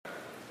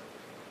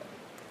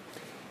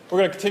We're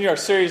going to continue our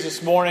series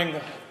this morning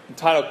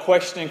entitled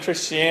Questioning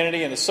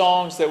Christianity, and the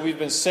songs that we've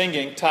been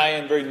singing tie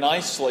in very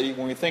nicely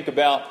when we think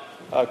about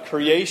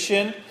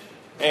creation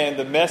and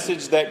the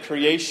message that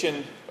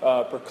creation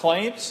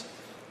proclaims.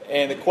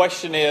 And the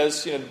question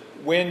is,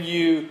 when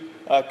you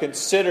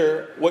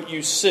consider what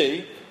you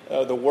see,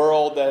 the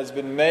world that has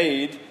been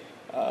made,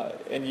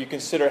 and you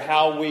consider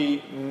how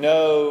we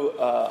know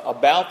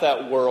about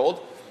that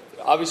world,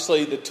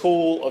 obviously the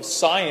tool of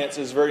science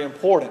is very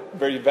important,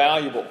 very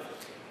valuable.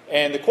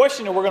 And the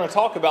question that we're going to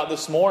talk about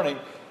this morning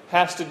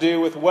has to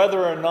do with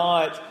whether or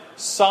not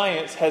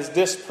science has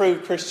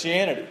disproved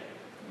Christianity.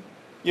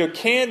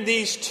 Can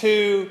these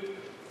two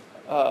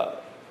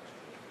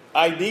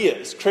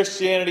ideas,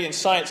 Christianity and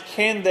science,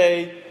 can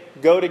they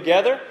go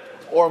together,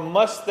 or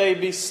must they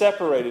be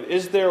separated?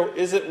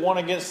 Is it one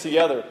against the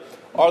other?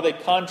 Are they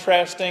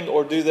contrasting,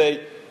 or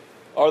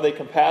are they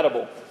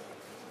compatible?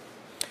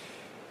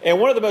 And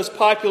one of the most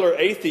popular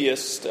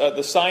atheists,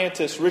 the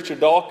scientist Richard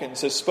Dawkins,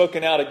 has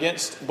spoken out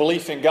against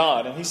belief in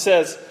God. And he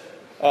says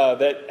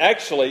that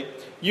actually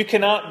you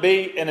cannot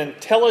be an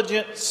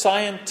intelligent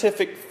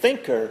scientific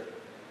thinker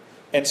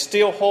and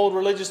still hold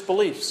religious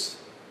beliefs.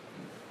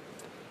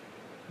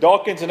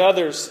 Dawkins and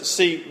others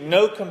see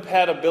no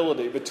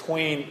compatibility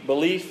between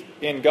belief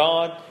in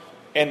God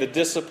and the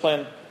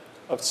discipline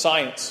of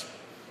science.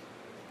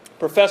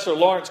 Professor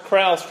Lawrence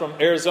Krauss from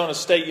Arizona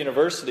State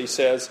University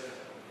says,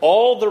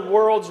 all the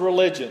world's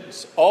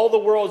religions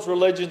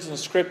and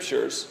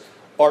scriptures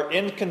are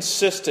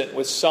inconsistent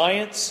with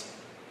science,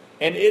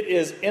 and it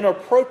is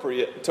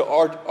inappropriate to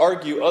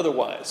argue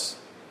otherwise.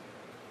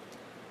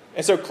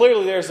 And so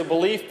clearly there's a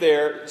belief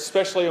there,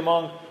 especially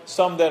among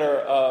some that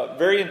are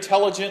very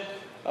intelligent,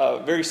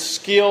 very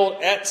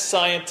skilled at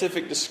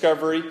scientific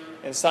discovery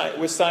and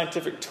with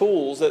scientific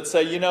tools, that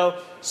say,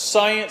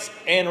 science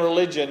and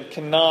religion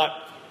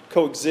cannot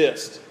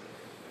coexist.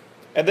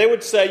 And they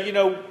would say,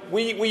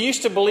 we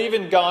used to believe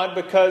in God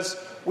because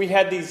we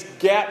had these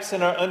gaps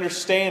in our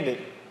understanding.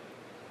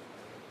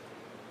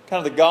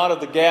 Kind of the God of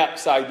the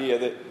gaps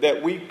idea,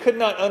 that we could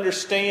not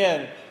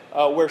understand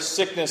where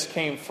sickness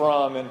came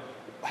from and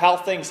how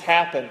things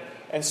happen.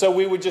 And so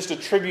we would just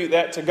attribute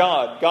that to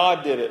God.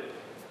 God did it.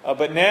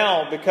 But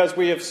now, because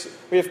we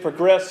have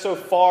progressed so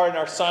far in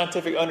our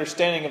scientific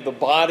understanding of the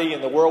body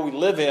and the world we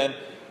live in,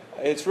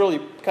 it's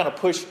really kind of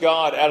pushed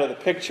God out of the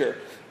picture.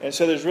 And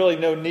so there's really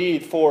no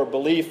need for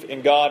belief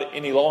in God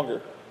any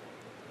longer.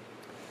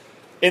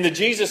 In the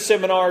Jesus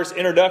Seminar's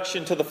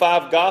Introduction to the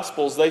Five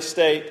Gospels, they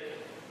state,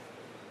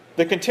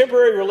 the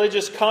contemporary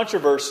religious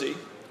controversy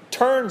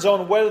turns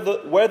on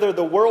whether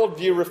the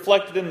worldview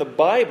reflected in the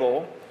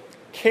Bible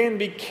can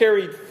be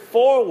carried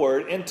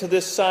forward into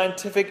this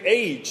scientific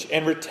age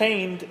and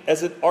retained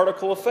as an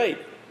article of faith.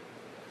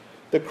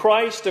 The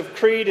Christ of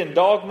creed and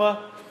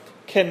dogma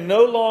can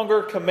no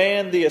longer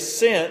command the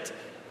assent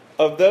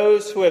of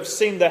those who have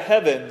seen the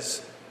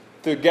heavens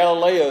through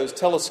Galileo's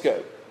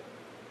telescope.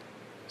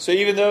 So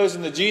even those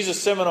in the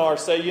Jesus Seminar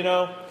say,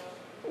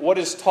 what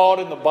is taught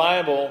in the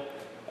Bible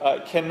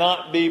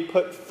cannot be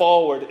put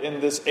forward in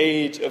this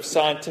age of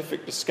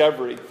scientific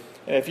discovery.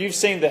 And if you've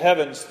seen the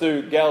heavens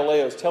through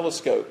Galileo's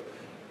telescope,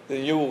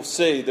 then you will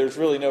see there's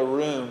really no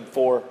room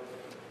for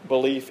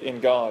belief in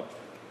God.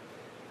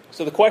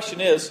 So the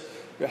question is,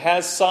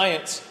 has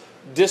science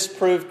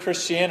disproved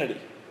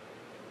Christianity?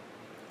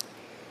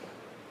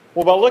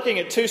 Well, by looking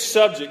at two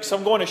subjects,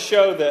 I'm going to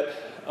show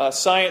that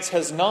science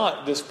has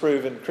not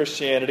disproven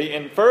Christianity.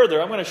 And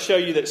further, I'm going to show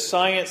you that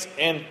science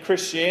and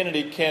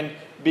Christianity can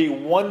be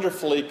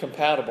wonderfully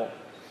compatible.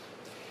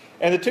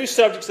 And the two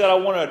subjects that I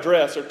want to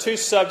address are two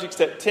subjects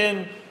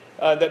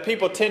that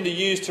people tend to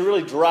use to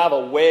really drive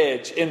a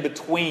wedge in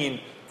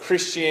between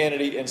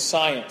Christianity and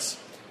science.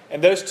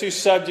 And those two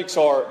subjects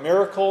are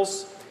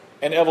miracles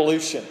and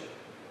evolution.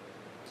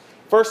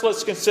 First,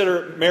 let's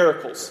consider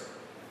miracles.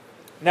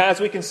 Now,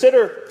 as we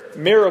consider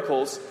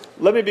miracles,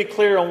 let me be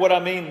clear on what I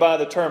mean by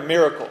the term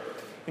miracle.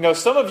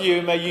 Some of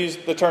you may use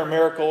the term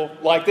miracle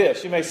like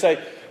this. You may say,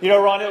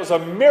 Ron, it was a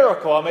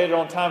miracle I made it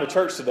on time to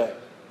church today.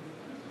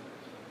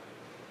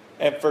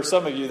 And for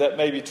some of you, that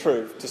may be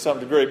true to some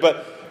degree.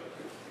 But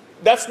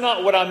that's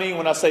not what I mean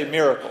when I say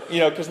miracle.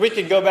 Because we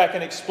can go back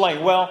and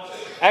explain, well,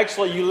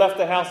 actually you left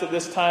the house at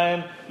this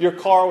time, your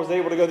car was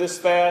able to go this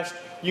fast,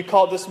 you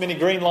caught this many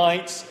green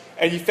lights,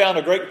 and you found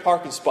a great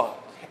parking spot.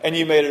 And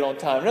you made it on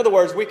time. In other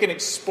words, we can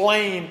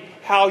explain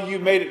how you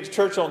made it to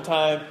church on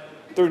time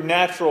through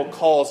natural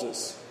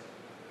causes.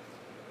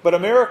 But a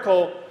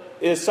miracle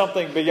is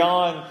something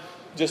beyond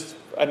just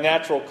a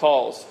natural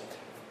cause.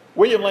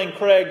 William Lane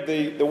Craig,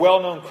 the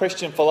well-known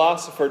Christian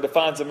philosopher,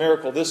 defines a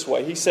miracle this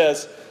way. He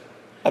says,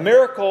 a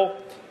miracle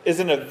is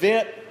an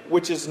event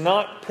which is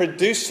not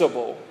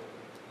producible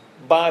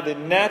by the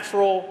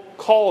natural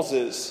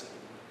causes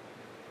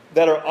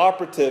that are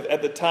operative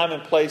at the time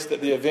and place that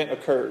the event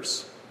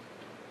occurs.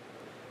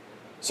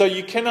 So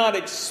you cannot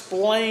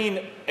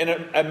explain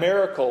a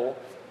miracle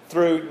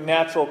through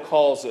natural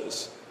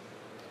causes.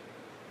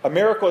 A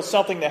miracle is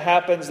something that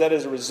happens that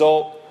is a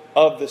result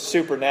of the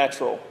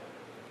supernatural.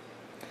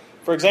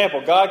 For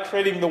example, God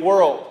creating the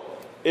world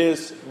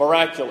is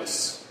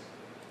miraculous.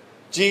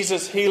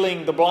 Jesus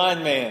healing the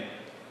blind man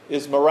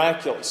is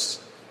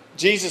miraculous.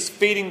 Jesus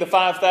feeding the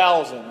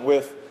 5,000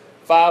 with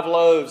 5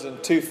 loaves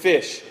and 2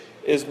 fish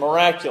is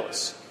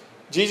miraculous.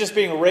 Jesus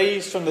being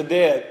raised from the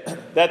dead,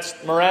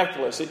 that's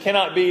miraculous. It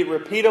cannot be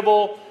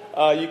repeatable.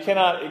 You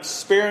cannot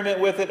experiment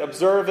with it,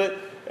 observe it,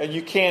 and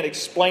you can't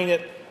explain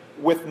it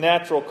with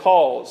natural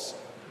cause.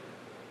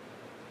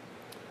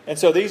 And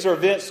so these are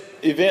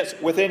events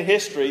within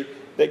history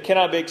that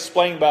cannot be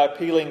explained by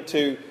appealing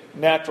to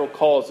natural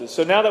causes.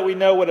 So now that we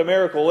know what a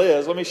miracle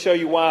is, let me show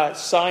you why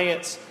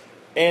science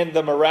and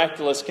the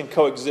miraculous can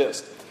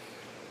coexist.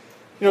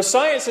 You know,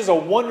 science is a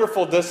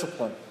wonderful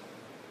discipline.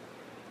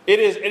 It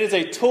is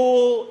a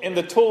tool in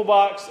the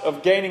toolbox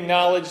of gaining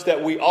knowledge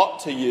that we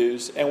ought to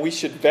use and we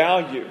should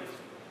value.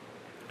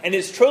 And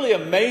it's truly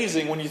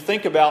amazing when you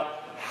think about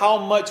how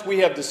much we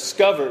have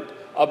discovered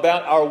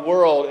about our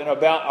world and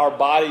about our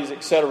bodies,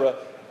 etc.,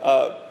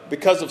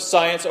 because of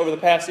science over the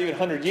past even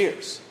 100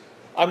 years.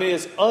 I mean,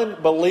 it's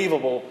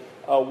unbelievable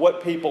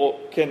what people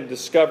can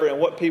discover and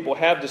what people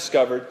have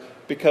discovered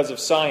because of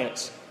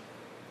science.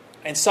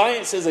 And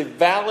science is a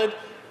valid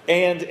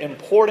and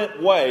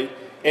important way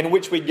in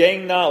which we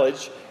gain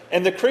knowledge,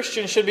 and the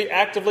Christian should be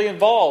actively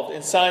involved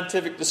in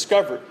scientific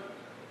discovery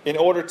in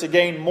order to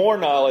gain more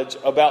knowledge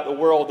about the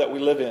world that we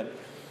live in.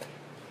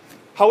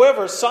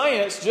 However,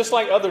 science, just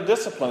like other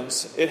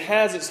disciplines, it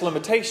has its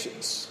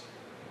limitations.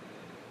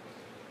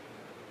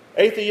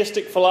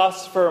 Atheistic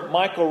philosopher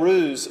Michael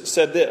Ruse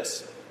said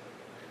this.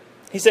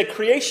 He said,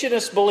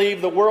 "Creationists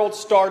believe the world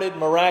started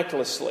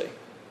miraculously.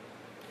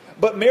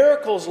 But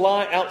miracles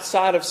lie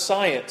outside of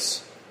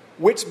science,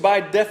 which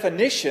by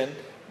definition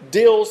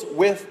deals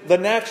with the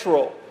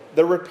natural,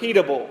 the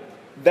repeatable,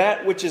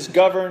 that which is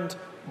governed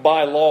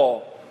by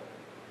law."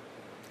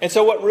 And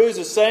so what Ruse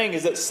is saying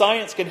is that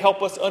science can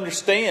help us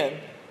understand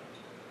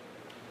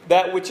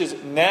that which is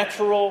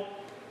natural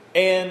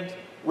and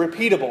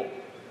repeatable.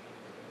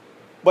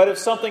 But if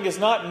something is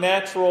not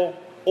natural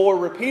or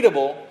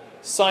repeatable,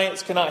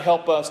 science cannot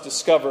help us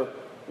discover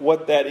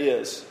what that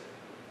is.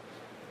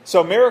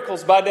 So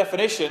miracles, by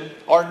definition,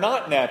 are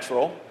not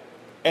natural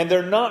and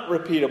they're not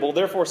repeatable.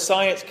 Therefore,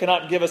 science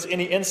cannot give us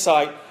any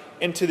insight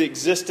into the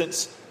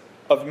existence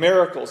of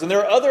miracles. And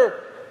there are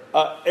other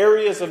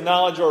areas of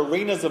knowledge or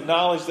arenas of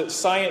knowledge that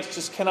science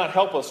just cannot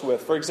help us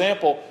with. For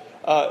example,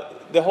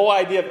 the whole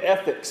idea of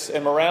ethics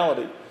and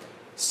morality.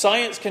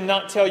 Science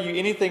cannot tell you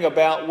anything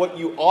about what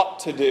you ought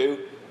to do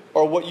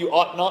or what you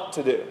ought not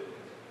to do.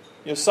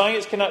 You know,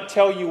 science cannot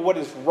tell you what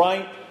is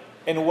right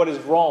and what is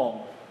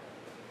wrong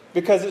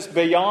because it's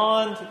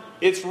beyond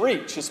its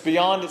reach. It's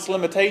beyond its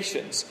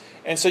limitations.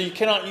 And so you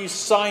cannot use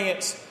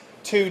science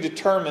to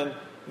determine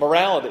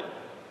morality.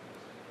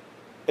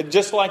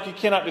 Just like you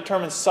cannot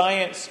determine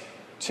science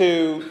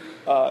to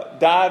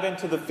dive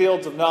into the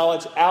fields of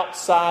knowledge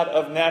outside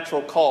of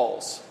natural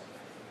cause.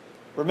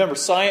 Remember,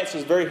 science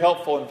is very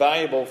helpful and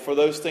valuable for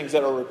those things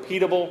that are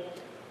repeatable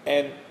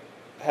and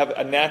have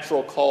a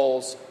natural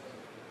cause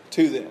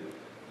to them.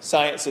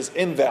 Science is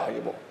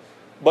invaluable.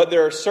 But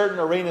there are certain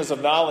arenas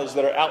of knowledge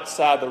that are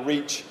outside the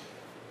reach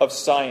of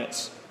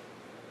science.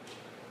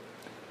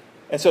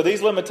 And so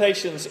these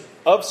limitations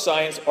of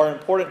science are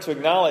important to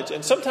acknowledge.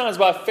 And sometimes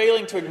by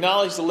failing to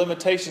acknowledge the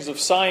limitations of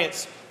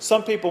science,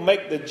 some people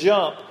make the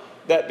jump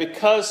that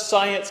because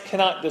science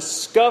cannot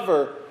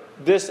discover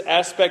this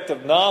aspect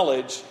of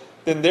knowledge,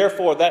 then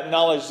therefore that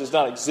knowledge does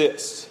not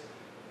exist.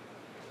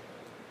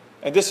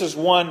 And this is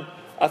one,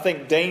 I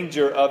think,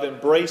 danger of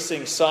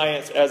embracing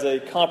science as a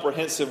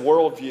comprehensive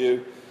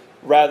worldview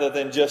rather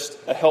than just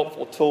a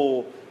helpful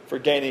tool for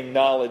gaining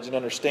knowledge and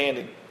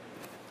understanding.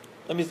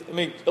 Let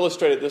me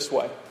illustrate it this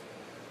way.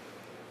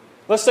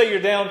 Let's say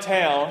you're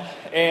downtown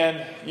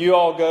and you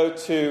all go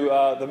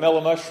to the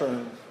Mellow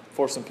Mushroom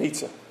for some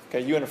pizza.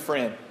 Okay, you and a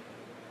friend.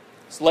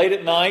 It's late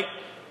at night,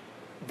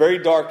 very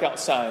dark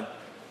outside.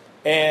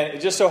 And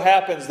it just so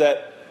happens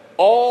that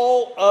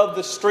all of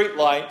the street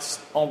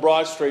lights on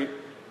Broad Street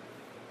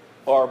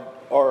are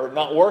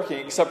not working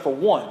except for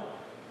one.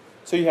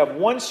 So you have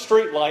one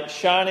street light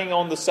shining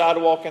on the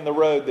sidewalk and the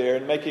road there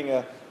and making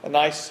a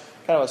nice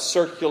kind of a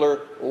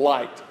circular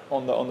light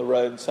on the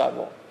road and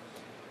sidewalk.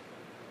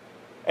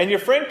 And your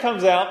friend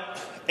comes out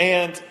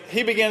and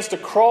he begins to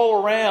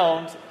crawl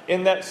around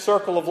in that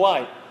circle of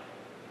light.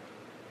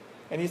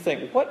 And you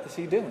think, what is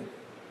he doing?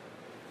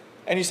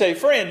 And you say,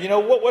 friend, you know,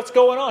 what's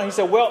going on? He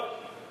said, well,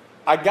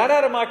 I got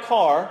out of my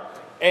car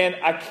and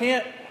I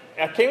came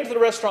into the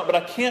restaurant, but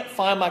I can't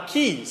find my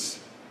keys.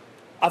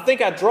 I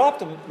think I dropped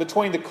them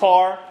between the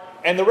car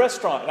and the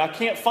restaurant and I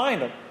can't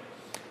find them.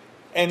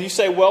 And you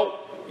say, well,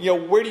 you know,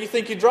 where do you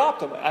think you dropped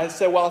them? I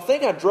say, well, I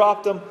think I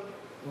dropped them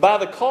by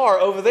the car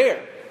over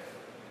there.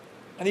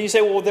 And then you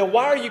say, well, then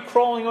why are you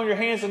crawling on your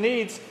hands and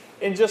knees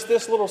in just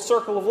this little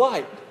circle of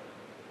light?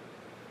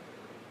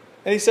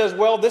 And he says,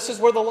 well, this is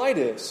where the light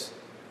is.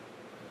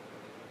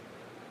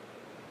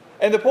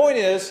 And the point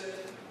is,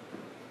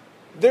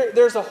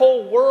 there's a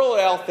whole world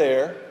out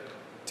there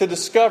to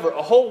discover,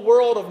 a whole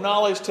world of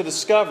knowledge to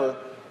discover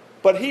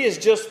But he is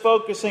just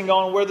focusing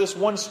on where this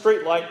one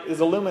street light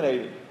is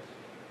illuminating.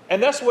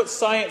 And that's what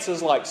science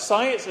is like.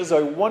 Science is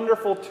a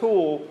wonderful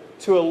tool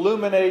to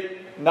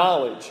illuminate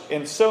knowledge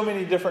in so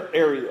many different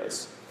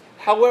areas.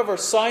 However,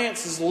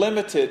 science is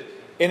limited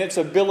in its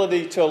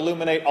ability to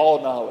illuminate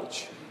all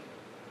knowledge.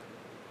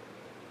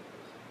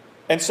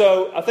 And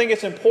so I think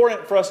it's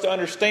important for us to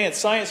understand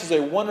science is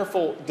a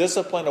wonderful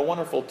discipline, a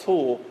wonderful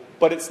tool,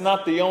 but it's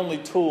not the only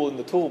tool in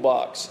the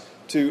toolbox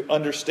to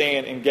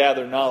understand and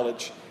gather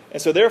knowledge.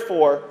 And so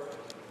therefore,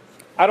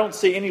 I don't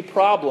see any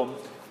problem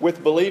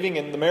with believing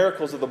in the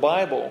miracles of the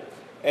Bible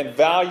and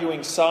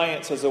valuing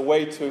science as a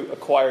way to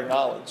acquire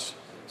knowledge.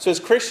 So as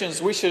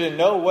Christians, we should in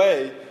no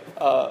way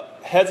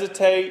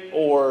hesitate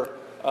or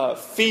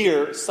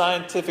fear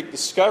scientific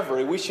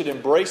discovery. We should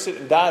embrace it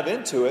and dive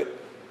into it,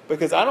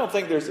 because I don't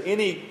think there's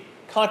any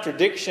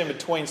contradiction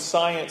between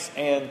science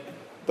and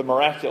the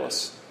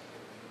miraculous.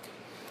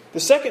 The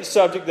second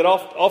subject that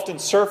often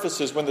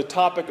surfaces when the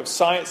topic of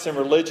science and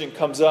religion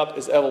comes up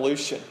is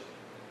evolution.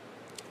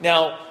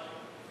 Now,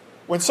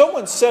 when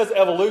someone says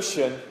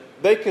evolution,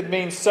 they could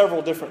mean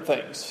several different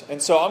things.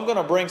 And so I'm going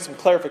to bring some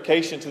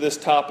clarification to this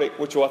topic,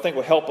 which I think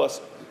will help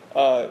us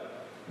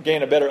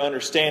gain a better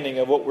understanding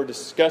of what we're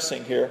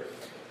discussing here.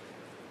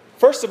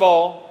 First of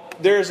all,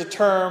 there is a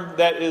term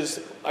that is,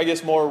 I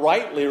guess, more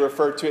rightly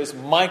referred to as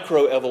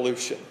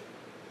microevolution.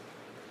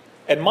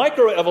 And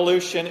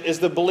microevolution is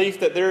the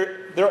belief that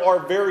there are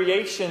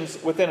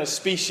variations within a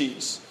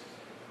species.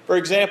 For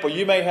example,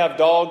 you may have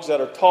dogs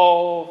that are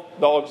tall,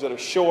 dogs that are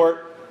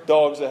short,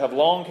 dogs that have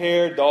long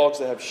hair, dogs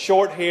that have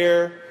short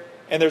hair.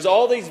 And there's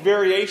all these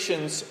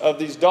variations of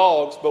these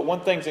dogs, but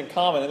one thing's in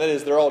common, and that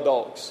is they're all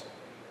dogs.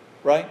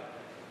 Right?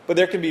 But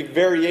there can be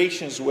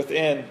variations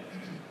within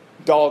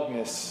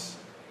dogness,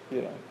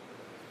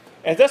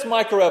 And that's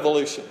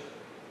microevolution.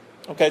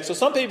 Okay, so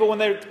some people, when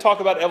they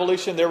talk about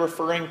evolution, they're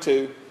referring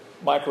to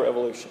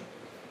microevolution.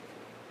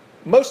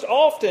 Most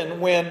often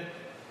when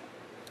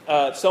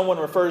someone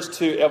refers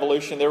to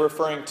evolution, they're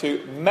referring to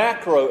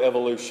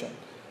macroevolution.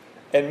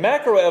 And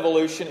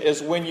macroevolution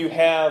is when you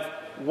have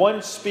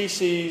one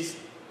species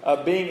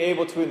being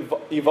able to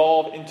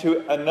evolve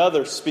into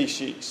another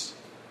species.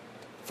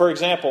 For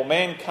example,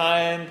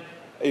 mankind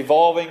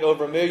evolving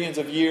over millions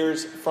of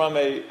years from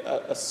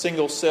a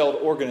single-celled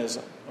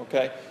organism.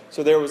 Okay,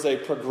 so there was a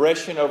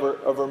progression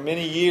over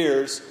many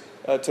years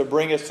to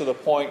bring us to the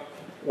point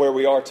where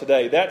we are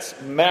today. That's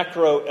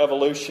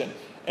macroevolution.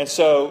 And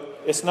so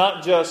it's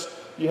not just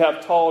you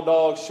have tall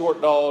dogs,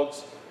 short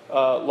dogs,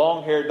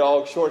 long-haired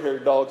dogs,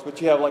 short-haired dogs,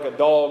 but you have like a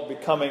dog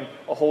becoming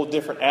a whole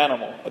different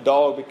animal, a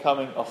dog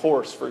becoming a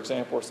horse, for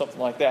example, or something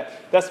like that.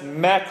 That's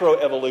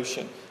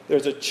macroevolution.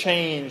 There's a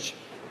change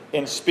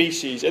in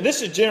species. And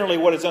this is generally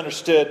what is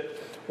understood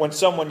when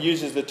someone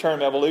uses the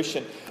term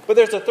evolution. But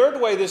there's a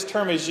third way this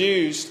term is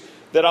used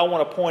that I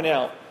want to point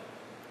out.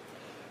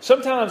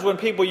 Sometimes when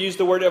people use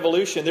the word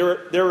evolution,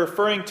 they're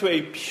referring to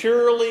a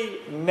purely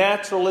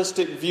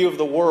naturalistic view of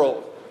the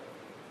world.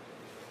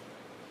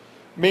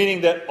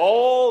 Meaning that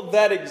all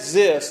that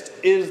exists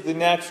is the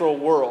natural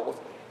world.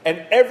 And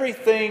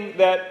everything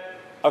that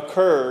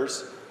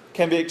occurs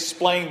can be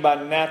explained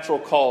by natural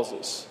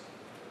causes.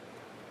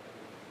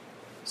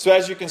 So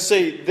as you can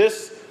see,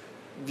 this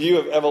view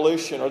of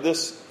evolution, or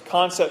this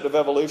concept of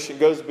evolution,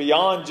 goes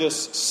beyond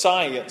just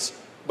science,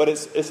 but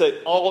it's an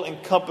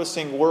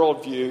all-encompassing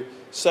worldview,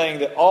 saying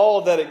that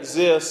all that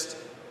exists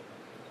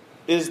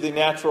is the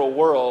natural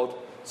world.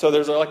 So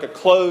there's like a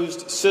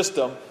closed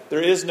system.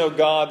 There is no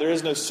God. There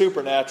is no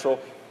supernatural.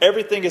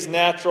 Everything is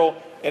natural,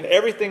 and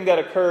everything that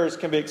occurs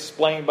can be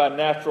explained by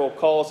natural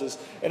causes.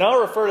 And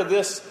I'll refer to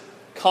this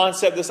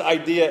concept, this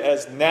idea,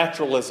 as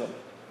naturalism.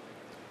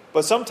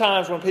 But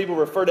sometimes when people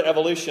refer to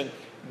evolution,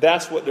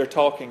 that's what they're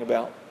talking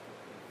about.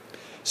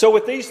 So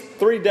with these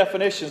three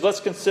definitions, let's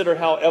consider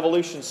how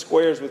evolution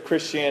squares with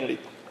Christianity.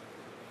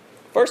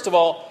 First of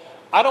all,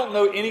 I don't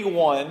know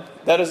anyone,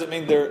 that doesn't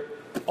mean there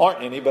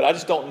aren't any, but I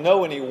just don't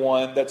know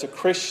anyone that's a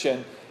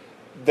Christian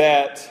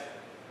that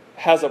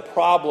has a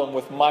problem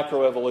with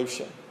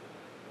microevolution.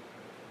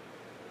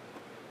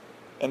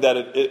 And that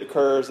it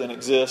occurs and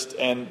exists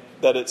and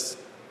that it's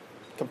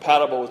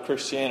compatible with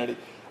Christianity.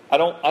 I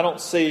don't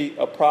see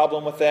a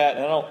problem with that,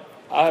 and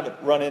I haven't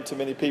run into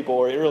many people,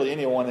 or really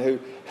anyone, who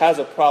has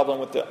a problem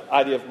with the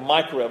idea of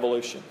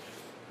microevolution,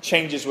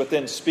 changes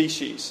within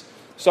species.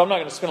 So I'm not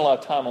going to spend a lot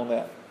of time on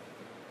that.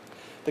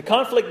 The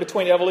conflict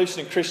between evolution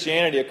and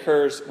Christianity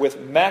occurs with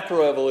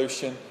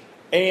macroevolution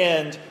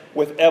and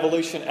with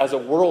evolution as a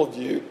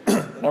worldview,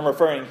 and I'm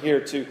referring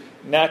here to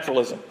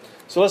naturalism.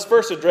 So let's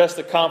first address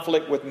the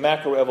conflict with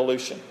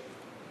macroevolution.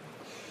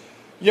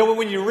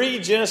 When you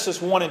read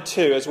Genesis 1 and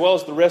 2, as well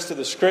as the rest of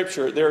the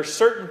Scripture, there are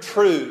certain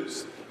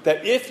truths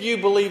that if you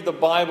believe the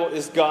Bible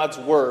is God's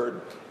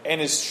Word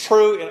and is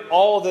true in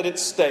all that it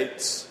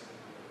states,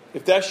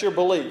 if that's your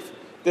belief,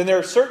 then there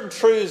are certain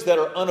truths that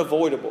are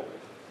unavoidable,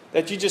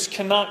 that you just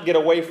cannot get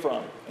away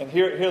from. And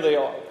here they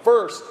are.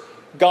 First,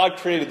 God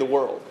created the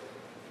world.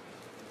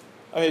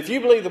 I mean, if you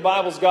believe the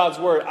Bible's God's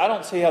Word, I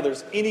don't see how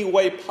there's any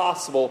way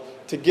possible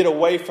to get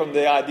away from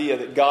the idea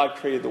that God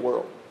created the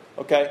world.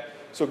 Okay?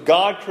 So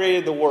God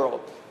created the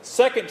world.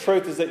 Second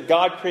truth is that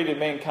God created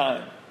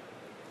mankind.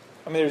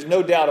 I mean, there's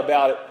no doubt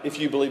about it if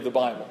you believe the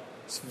Bible.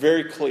 It's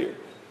very clear.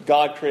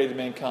 God created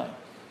mankind.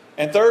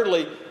 And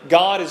thirdly,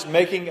 God is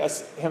making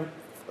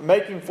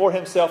for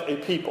himself a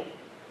people.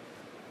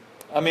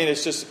 I mean,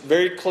 it's just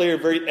very clear,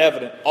 very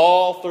evident,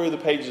 all through the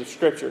pages of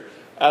Scripture.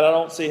 And I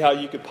don't see how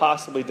you could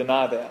possibly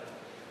deny that.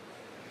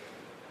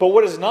 But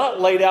what is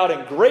not laid out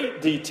in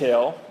great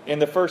detail in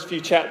the first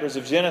few chapters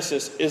of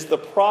Genesis is the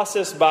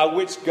process by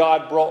which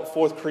God brought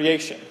forth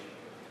creation.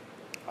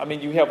 I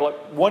mean, you have like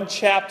one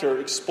chapter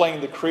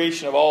explaining the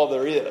creation of all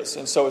there is.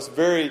 And so it's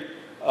very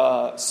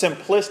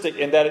simplistic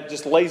in that it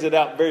just lays it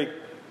out very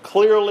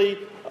clearly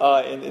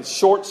in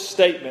short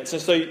statements.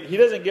 And so he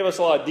doesn't give us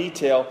a lot of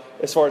detail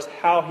as far as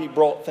how he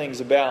brought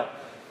things about.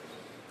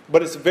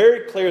 But it's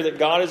very clear that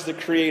God is the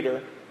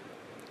creator,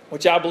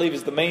 which I believe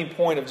is the main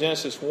point of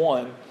Genesis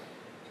 1.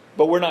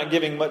 But we're not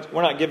given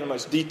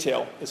much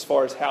detail as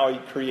far as how he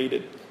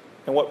created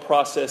and what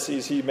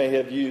processes he may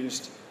have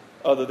used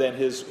other than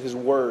his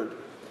word.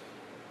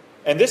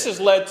 And this has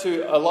led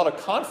to a lot of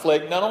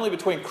conflict, not only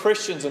between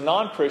Christians and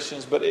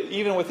non-Christians, but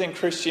even within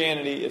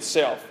Christianity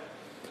itself.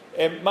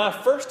 And my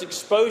first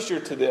exposure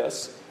to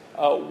this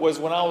was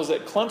when I was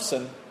at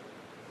Clemson,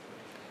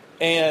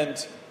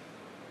 and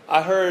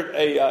I heard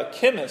a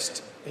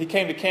chemist. He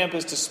came to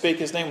campus to speak.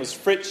 His name was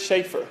Fritz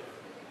Schaefer,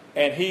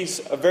 and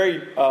he's a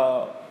very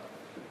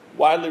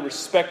widely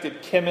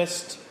respected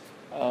chemist,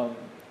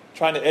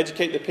 trying to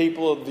educate the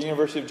people of the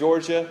University of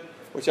Georgia,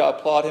 which I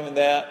applaud him in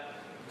that.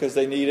 Because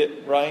they need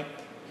it, right?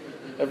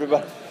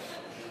 Everybody.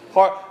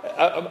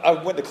 I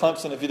went to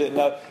Clemson, if you didn't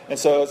know, and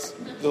so it's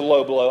the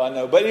low blow, I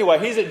know. But anyway,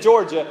 he's at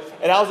Georgia,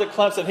 and I was at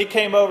Clemson. He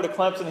came over to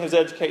Clemson. He was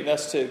educating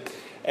us too,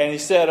 and he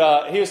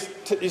said he was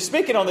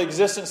speaking on the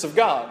existence of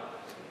God,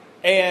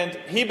 and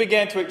he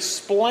began to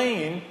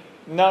explain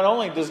not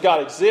only does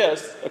God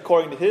exist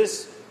according to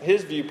his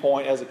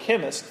viewpoint as a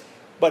chemist,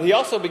 but he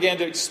also began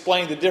to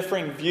explain the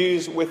differing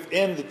views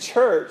within the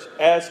church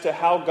as to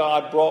how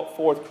God brought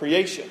forth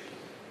creation.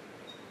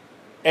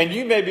 And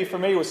you may be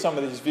familiar with some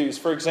of these views.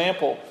 For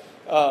example,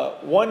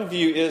 one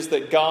view is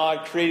that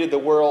God created the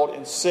world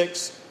in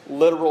 6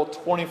 literal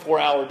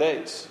 24-hour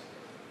days.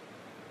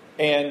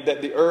 And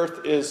that the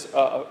earth is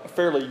a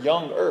fairly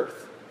young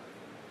earth.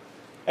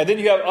 And then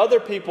you have other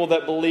people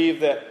that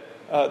believe that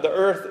the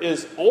earth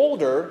is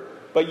older,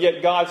 but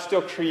yet God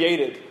still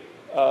created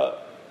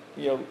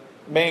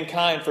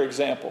mankind, for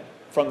example,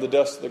 from the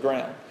dust of the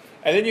ground.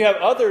 And then you have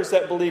others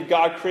that believe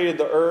God created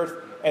the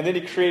earth, and then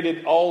he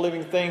created all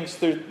living things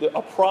through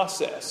a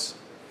process.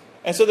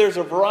 And so there's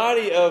a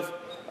variety of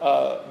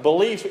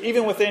beliefs,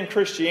 even within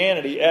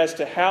Christianity, as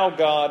to how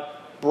God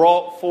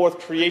brought forth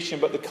creation.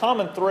 But the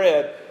common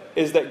thread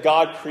is that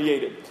God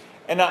created.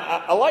 And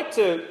I like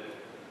to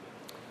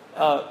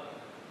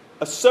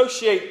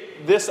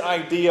associate this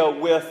idea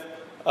with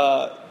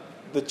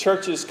the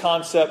church's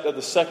concept of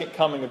the second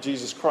coming of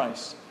Jesus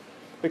Christ.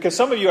 Because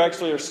some of you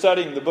actually are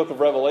studying the book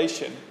of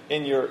Revelation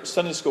in your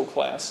Sunday school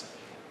class.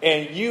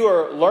 And you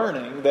are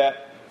learning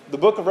that the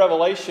book of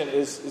Revelation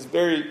is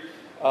very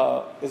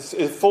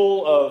is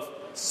full of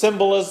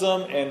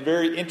symbolism and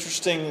very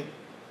interesting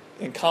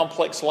and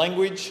complex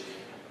language.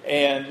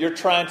 And you're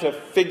trying to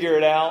figure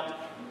it out.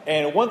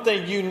 And one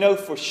thing you know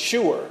for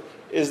sure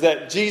is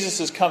that Jesus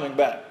is coming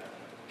back.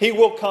 He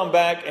will come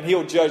back and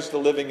he'll judge the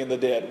living and the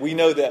dead. We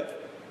know that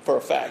for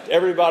a fact.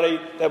 Everybody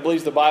that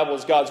believes the Bible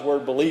is God's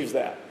Word believes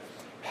that.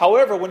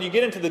 However, when you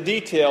get into the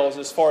details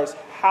as far as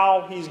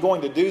how he's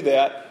going to do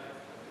that,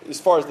 as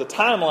far as the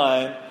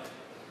timeline,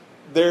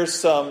 there's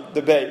some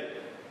debate.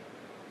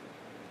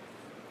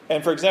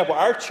 And for example,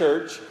 our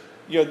church,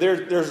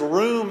 there's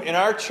room in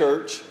our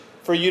church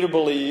for you to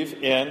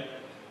believe in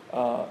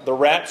the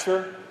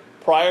rapture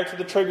prior to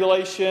the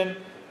tribulation,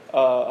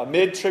 a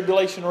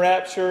mid-tribulation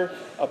rapture,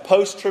 a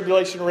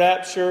post-tribulation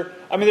rapture.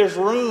 I mean, there's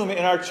room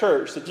in our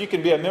church that you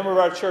can be a member of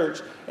our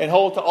church and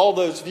hold to all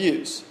those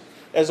views,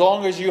 as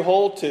long as you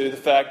hold to the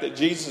fact that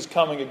Jesus is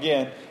coming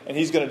again and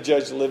he's going to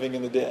judge the living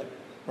and the dead,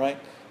 right?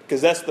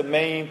 Because that's the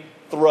main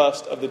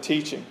thrust of the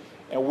teaching.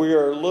 And we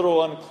are a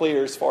little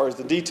unclear as far as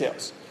the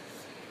details.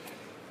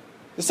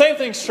 The same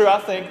thing's true, I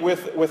think,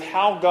 with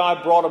how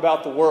God brought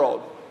about the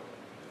world.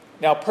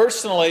 Now,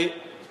 personally,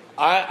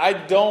 I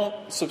don't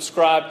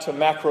subscribe to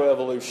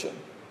macroevolution.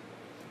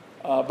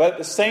 But at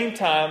the same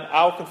time,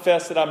 I'll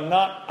confess that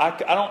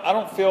I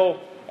don't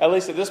feel, at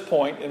least at this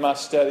point in my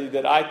study,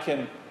 that I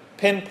can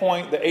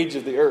pinpoint the age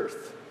of the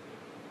earth.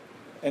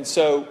 And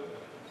so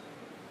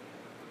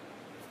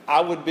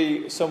I would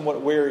be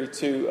somewhat wary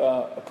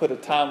to put a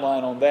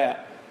timeline on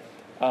that.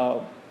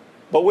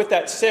 But with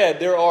that said,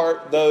 there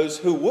are those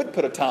who would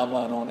put a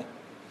timeline on it.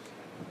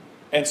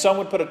 And some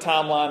would put a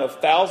timeline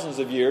of thousands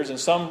of years, and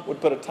some would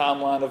put a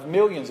timeline of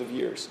millions of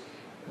years.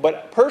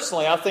 But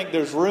personally, I think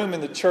there's room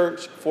in the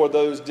church for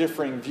those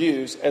differing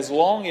views, as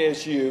long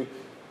as you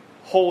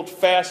hold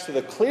fast to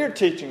the clear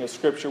teaching of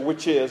Scripture,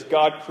 which is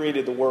God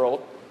created the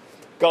world,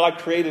 God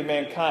created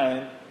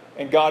mankind,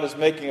 and God is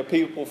making a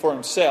people for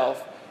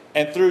himself.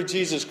 And through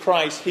Jesus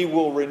Christ, he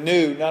will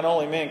renew not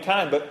only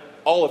mankind, but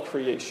all of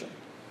creation.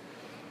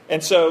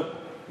 And so,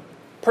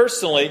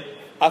 personally,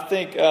 I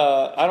think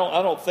I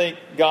don't think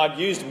God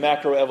used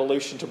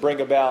macroevolution to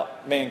bring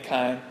about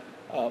mankind.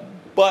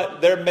 But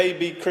there may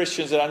be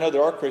Christians, and I know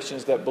there are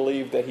Christians that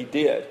believe that he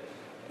did.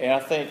 And I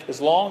think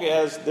as long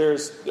as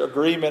there's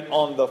agreement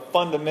on the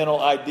fundamental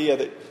idea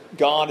that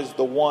God is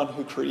the one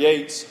who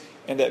creates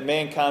and that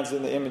mankind's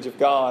in the image of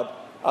God,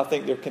 I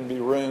think there can be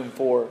room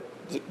for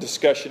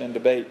discussion and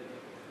debate.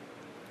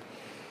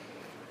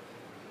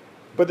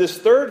 But this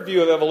third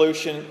view of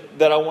evolution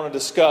that I want to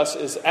discuss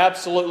is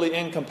absolutely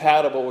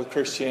incompatible with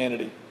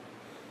Christianity.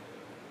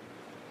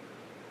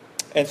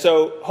 And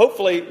so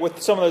hopefully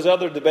with some of those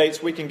other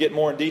debates we can get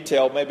more in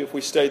detail, maybe if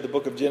we study the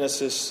book of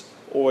Genesis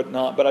or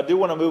whatnot. But I do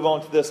want to move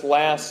on to this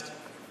last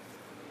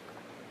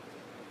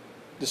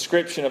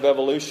description of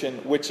evolution,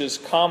 which is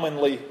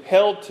commonly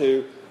held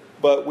to,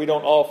 but we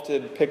don't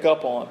often pick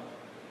up on.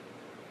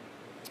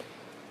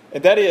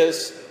 And that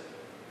is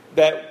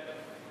that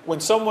when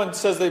someone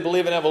says they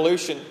believe in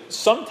evolution,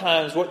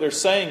 sometimes what they're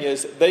saying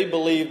is they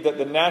believe that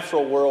the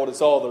natural world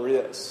is all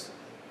there is.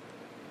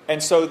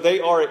 And so they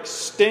are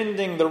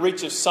extending the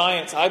reach of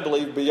science, I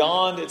believe,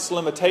 beyond its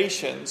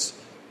limitations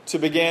to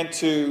begin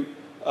to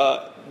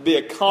be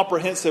a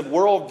comprehensive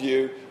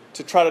worldview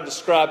to try to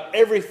describe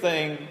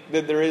everything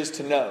that there is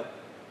to know.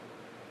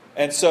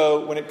 And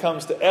so when it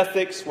comes to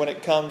ethics, when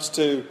it comes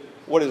to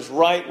what is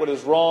right, what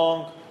is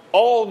wrong,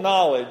 all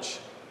knowledge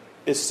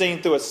is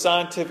seen through a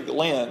scientific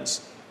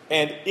lens.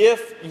 And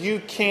if you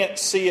can't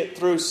see it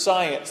through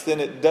science, then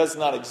it does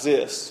not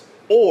exist.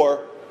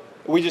 Or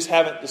we just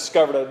haven't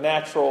discovered a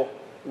natural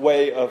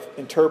way of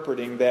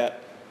interpreting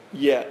that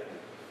yet.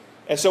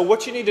 And so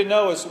what you need to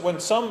know is when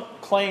some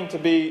claim to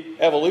be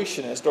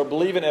evolutionists or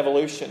believe in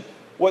evolution,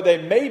 what they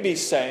may be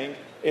saying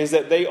is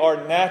that they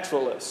are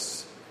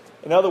naturalists.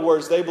 In other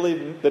words, they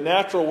believe the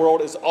natural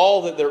world is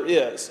all that there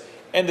is.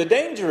 And the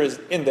danger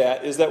in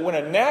that is that when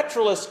a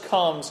naturalist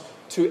comes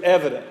to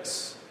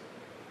evidence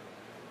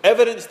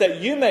that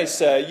you may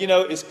say,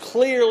 is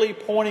clearly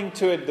pointing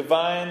to a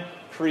divine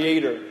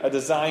creator, a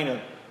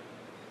designer,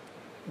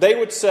 they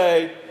would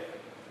say,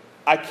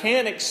 I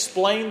can't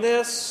explain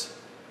this,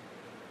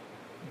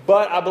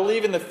 but I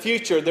believe in the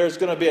future there's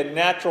going to be a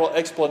natural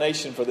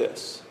explanation for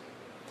this.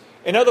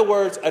 In other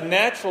words, a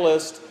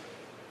naturalist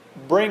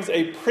brings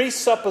a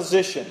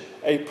presupposition,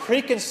 a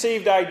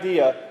preconceived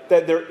idea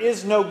that there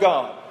is no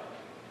God.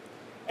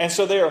 And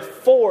so they are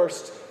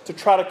forced to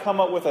try to come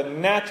up with a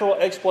natural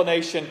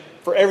explanation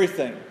for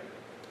everything.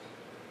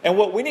 And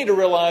what we need to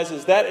realize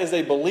is that is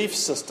a belief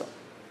system.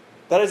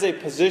 That is a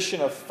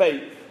position of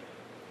faith.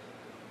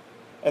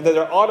 And that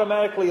they're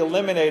automatically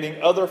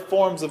eliminating other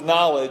forms of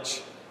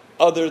knowledge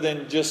other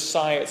than just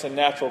science and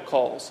natural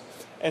cause.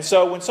 And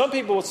so when some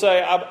people will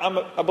say,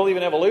 I believe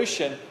in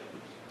evolution,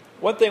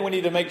 one thing we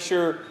need to make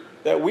sure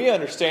that we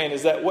understand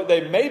is that what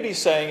they may be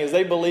saying is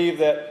they believe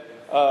that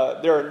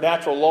there are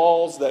natural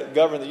laws that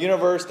govern the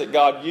universe that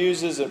God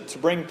uses to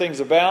bring things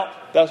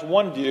about. That's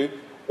one view.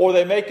 Or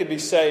they may could be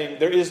saying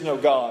there is no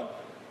God.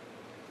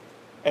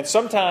 And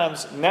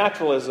sometimes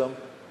naturalism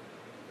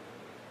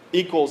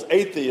equals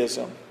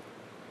atheism.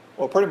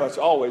 Well, pretty much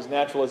always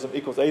naturalism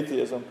equals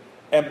atheism.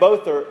 And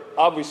both are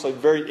obviously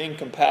very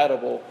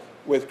incompatible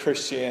with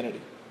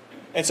Christianity.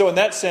 And so in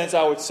that sense,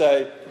 I would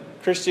say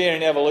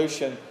Christianity and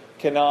evolution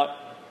cannot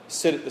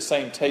sit at the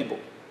same table.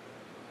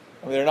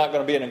 I mean, they're not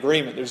going to be in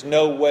agreement. There's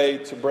no way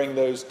to bring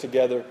those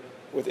together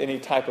with any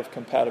type of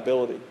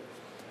compatibility.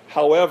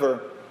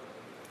 However,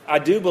 I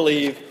do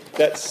believe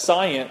that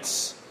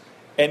science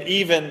and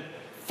even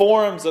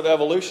forms of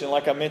evolution,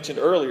 like I mentioned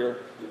earlier,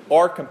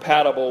 are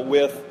compatible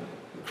with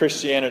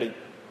Christianity.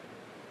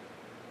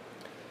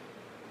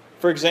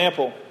 For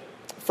example,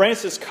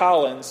 Francis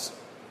Collins,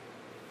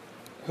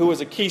 who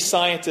was a key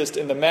scientist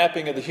in the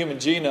mapping of the human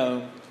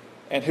genome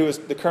and who is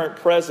the current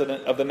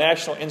president of the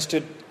National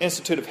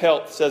Institute of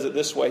Health, says it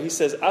this way. He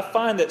says, I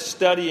find that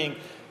studying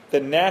the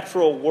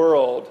natural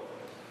world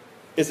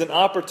is an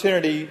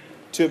opportunity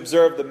to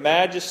observe the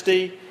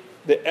majesty,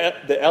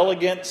 the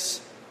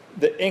elegance,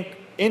 the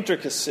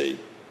intricacy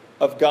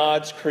of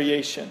God's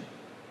creation.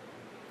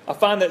 I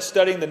find that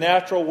studying the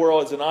natural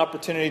world is an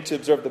opportunity to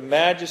observe the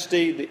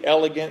majesty, the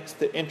elegance,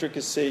 the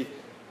intricacy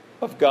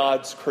of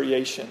God's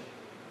creation.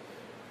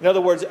 In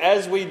other words,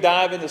 as we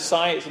dive into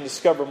science and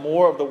discover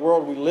more of the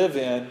world we live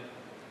in,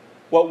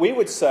 what we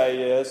would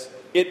say is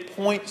it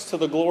points to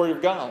the glory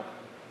of God.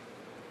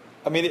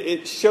 I mean,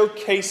 it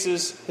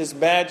showcases His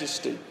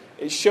majesty.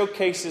 It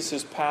showcases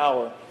His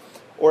power.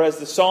 Or as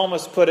the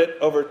psalmist put it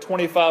over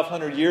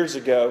 2,500 years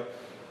ago,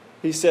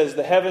 he says,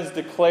 the heavens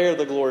declare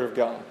the glory of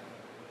God,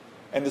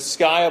 and the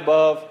sky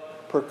above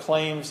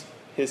proclaims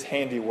His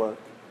handiwork.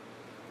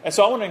 And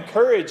so I want to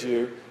encourage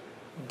you,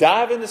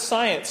 dive into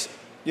science.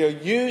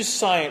 Use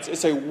science.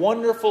 It's a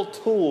wonderful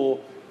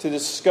tool to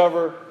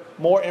discover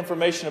more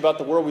information about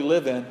the world we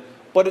live in.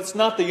 but it's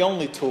not the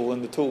only tool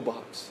in the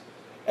toolbox.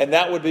 And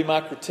that would be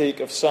my critique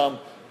of some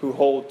who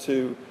hold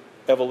to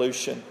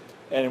evolution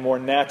and a more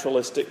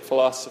naturalistic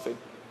philosophy.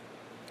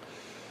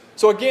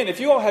 So again, if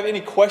you all have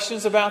any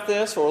questions about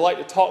this or would like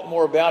to talk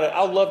more about it,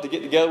 I'd love to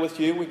get together with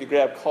you. We could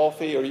grab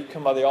coffee, or you can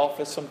come by the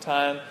office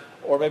sometime,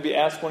 or maybe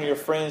ask one of your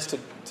friends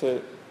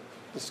to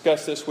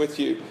discuss this with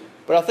you.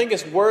 But I think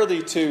it's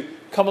worthy to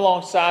come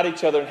alongside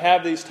each other and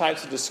have these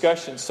types of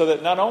discussions so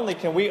that not only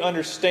can we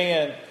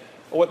understand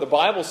what the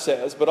Bible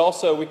says, but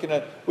also we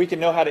can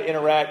know how to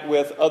interact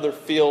with other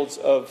fields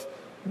of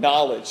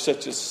knowledge,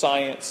 such as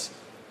science,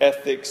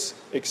 ethics,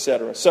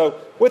 etc. So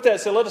with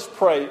that said, let us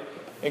pray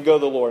and go to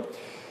the Lord.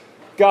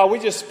 God, we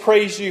just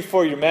praise you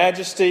for your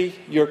majesty,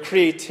 your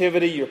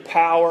creativity, your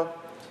power.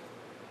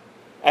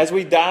 As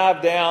we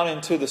dive down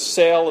into the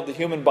cell of the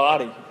human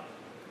body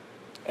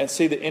and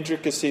see the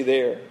intricacy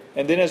there,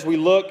 and then as we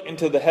look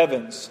into the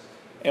heavens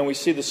and we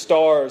see the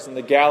stars and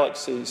the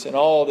galaxies and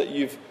all that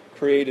you've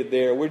created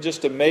there, we're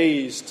just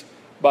amazed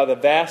by the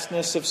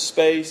vastness of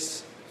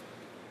space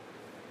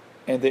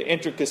and the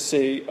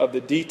intricacy of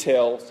the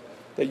details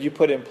that you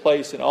put in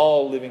place in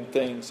all living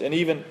things and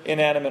even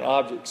inanimate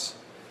objects.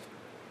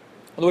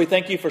 Lord, we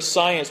thank you for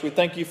science. We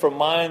thank you for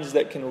minds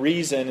that can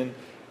reason and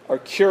are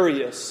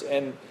curious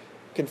and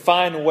can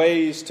find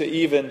ways to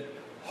even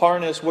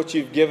harness what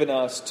you've given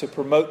us to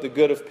promote the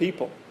good of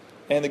people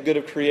and the good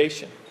of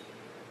creation.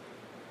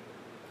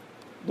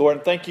 Lord,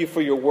 and thank you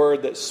for your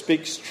word that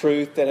speaks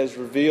truth, that has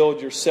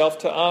revealed yourself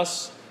to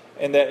us,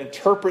 and that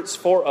interprets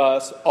for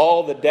us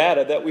all the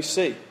data that we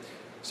see,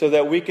 so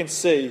that we can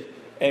see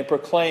and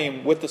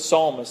proclaim with the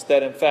psalmist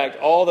that in fact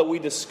all that we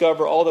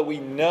discover, all that we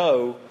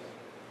know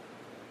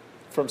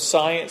from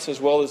science as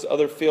well as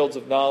other fields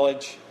of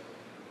knowledge,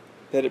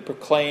 that it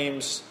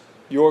proclaims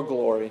your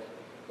glory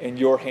and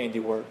your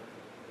handiwork.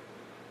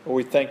 Lord,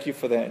 we thank you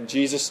for that. In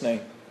Jesus'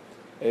 name,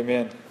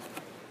 amen.